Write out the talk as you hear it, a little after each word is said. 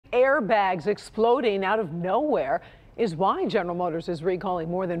Airbags exploding out of nowhere is why General Motors is recalling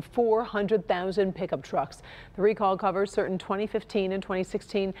more than 400,000 pickup trucks. The recall covers certain 2015 and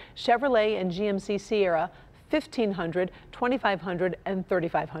 2016 Chevrolet and GMC Sierra 1500, 2500, and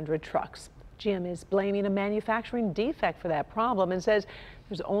 3500 trucks. GM is blaming a manufacturing defect for that problem and says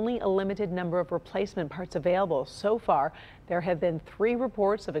there's only a limited number of replacement parts available. So far, there have been 3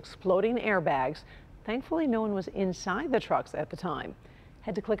 reports of exploding airbags. Thankfully, no one was inside the trucks at the time.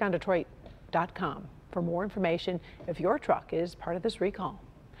 Head to clickondetroit.com for more information if your truck is part of this recall.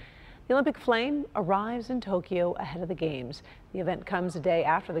 The Olympic flame arrives in Tokyo ahead of the Games. The event comes a day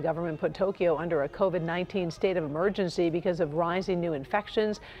after the government put Tokyo under a COVID-19 state of emergency because of rising new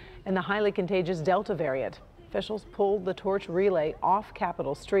infections and the highly contagious Delta variant. Officials pulled the torch relay off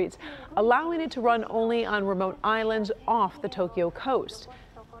capital streets, allowing it to run only on remote islands off the Tokyo coast.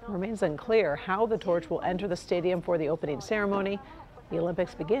 It remains unclear how the torch will enter the stadium for the opening ceremony. The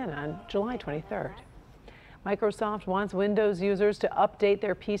Olympics begin on July 23rd. Microsoft wants Windows users to update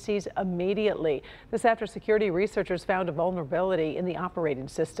their PCs immediately. This after security researchers found a vulnerability in the operating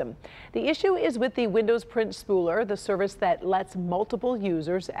system. The issue is with the Windows Print Spooler, the service that lets multiple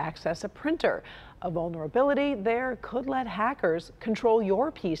users access a printer. A vulnerability there could let hackers control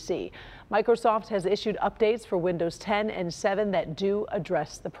your PC. Microsoft has issued updates for Windows 10 and 7 that do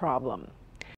address the problem.